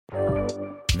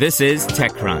This is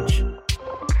TechCrunch.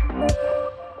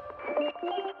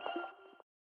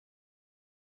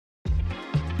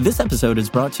 This episode is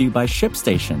brought to you by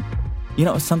ShipStation. You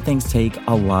know, some things take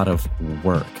a lot of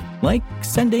work, like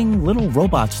sending little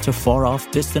robots to far-off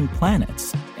distant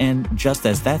planets. And just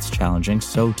as that's challenging,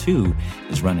 so too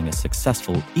is running a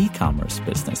successful e-commerce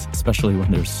business, especially when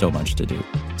there's so much to do.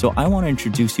 So I want to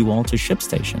introduce you all to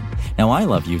ShipStation. Now, I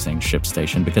love using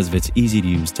ShipStation because of its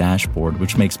easy-to-use dashboard,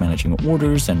 which makes managing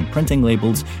orders and printing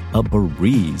labels a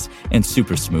breeze and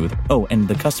super smooth. Oh, and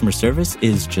the customer service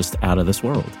is just out of this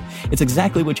world. It's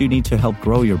exactly what you need to help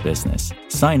grow your business.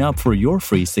 Sign up for your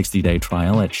free 60-day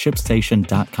trial at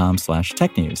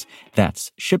shipstation.com/technews.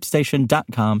 That's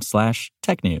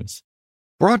shipstation.com/technews.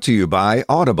 Brought to you by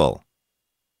Audible.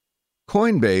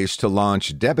 Coinbase to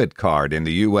launch debit card in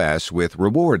the U.S. with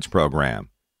rewards program.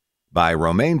 By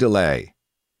Romain Delay.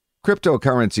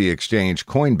 Cryptocurrency exchange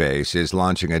Coinbase is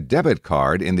launching a debit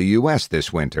card in the U.S.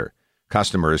 this winter.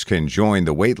 Customers can join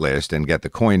the waitlist and get the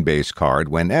Coinbase card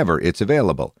whenever it's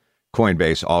available.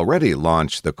 Coinbase already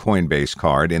launched the Coinbase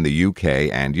Card in the UK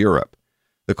and Europe.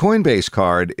 The Coinbase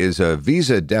Card is a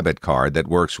Visa debit card that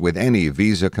works with any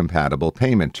Visa-compatible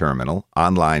payment terminal,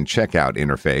 online checkout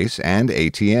interface, and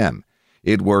ATM.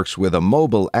 It works with a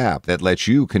mobile app that lets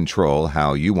you control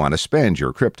how you want to spend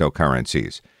your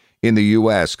cryptocurrencies. In the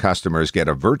U.S., customers get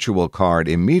a virtual card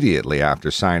immediately after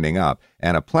signing up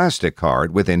and a plastic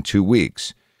card within 2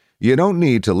 weeks. You don't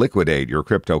need to liquidate your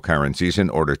cryptocurrencies in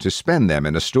order to spend them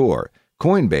in a store.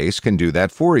 Coinbase can do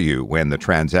that for you when the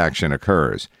transaction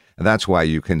occurs. That's why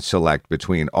you can select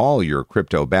between all your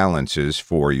crypto balances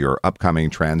for your upcoming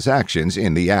transactions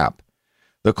in the app.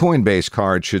 The Coinbase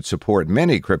card should support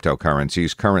many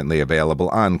cryptocurrencies currently available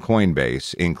on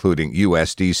Coinbase, including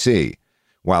USDC.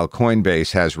 While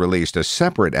Coinbase has released a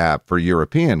separate app for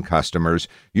European customers,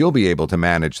 you'll be able to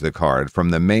manage the card from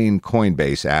the main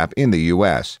Coinbase app in the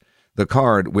U.S. The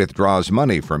card withdraws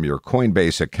money from your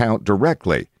Coinbase account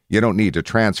directly. You don't need to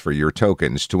transfer your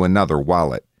tokens to another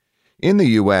wallet. In the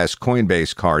U.S.,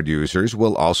 Coinbase card users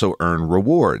will also earn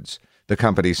rewards. The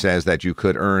company says that you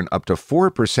could earn up to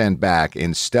 4% back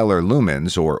in Stellar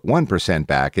Lumens or 1%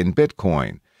 back in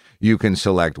Bitcoin. You can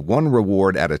select one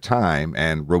reward at a time,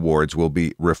 and rewards will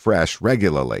be refreshed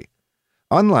regularly.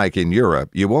 Unlike in Europe,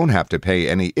 you won't have to pay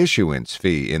any issuance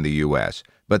fee in the U.S.,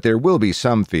 but there will be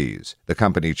some fees. The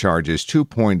company charges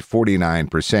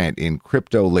 2.49% in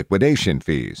crypto liquidation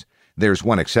fees. There's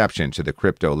one exception to the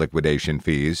crypto liquidation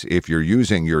fees. If you're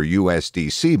using your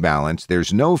USDC balance,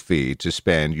 there's no fee to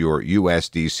spend your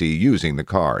USDC using the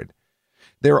card.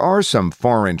 There are some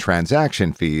foreign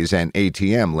transaction fees and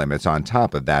ATM limits on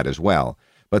top of that as well,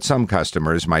 but some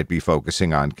customers might be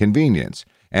focusing on convenience.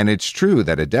 And it's true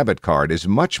that a debit card is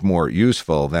much more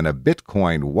useful than a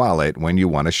Bitcoin wallet when you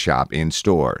want to shop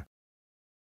in-store.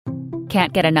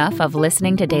 Can't get enough of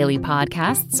listening to daily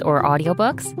podcasts or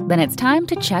audiobooks? Then it's time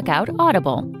to check out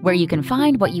Audible, where you can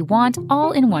find what you want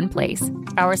all in one place.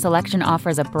 Our selection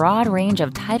offers a broad range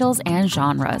of titles and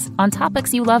genres on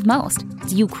topics you love most.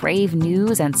 Do you crave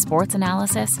news and sports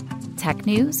analysis? Tech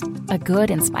news? A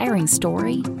good, inspiring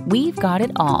story? We've got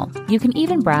it all. You can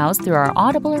even browse through our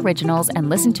Audible originals and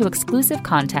listen to exclusive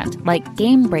content like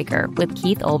Game Breaker with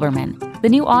Keith Olbermann. The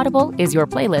new Audible is your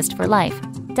playlist for life.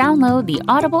 Download the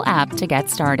Audible app to get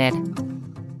started.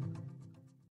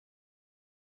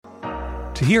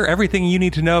 To hear everything you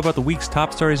need to know about the week's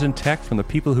top stories in tech from the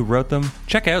people who wrote them,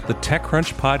 check out the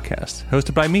TechCrunch podcast,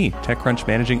 hosted by me, TechCrunch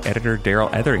managing editor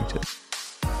Daryl Etherington.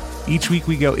 Each week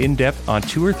we go in-depth on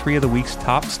 2 or 3 of the week's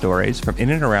top stories from in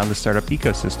and around the startup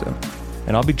ecosystem.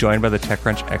 And I'll be joined by the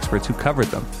TechCrunch experts who covered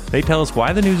them. They tell us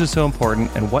why the news is so important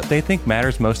and what they think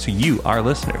matters most to you, our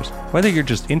listeners, whether you're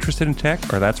just interested in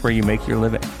tech or that's where you make your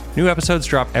living. New episodes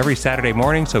drop every Saturday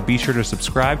morning, so be sure to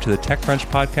subscribe to the TechCrunch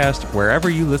podcast wherever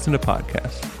you listen to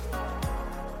podcasts.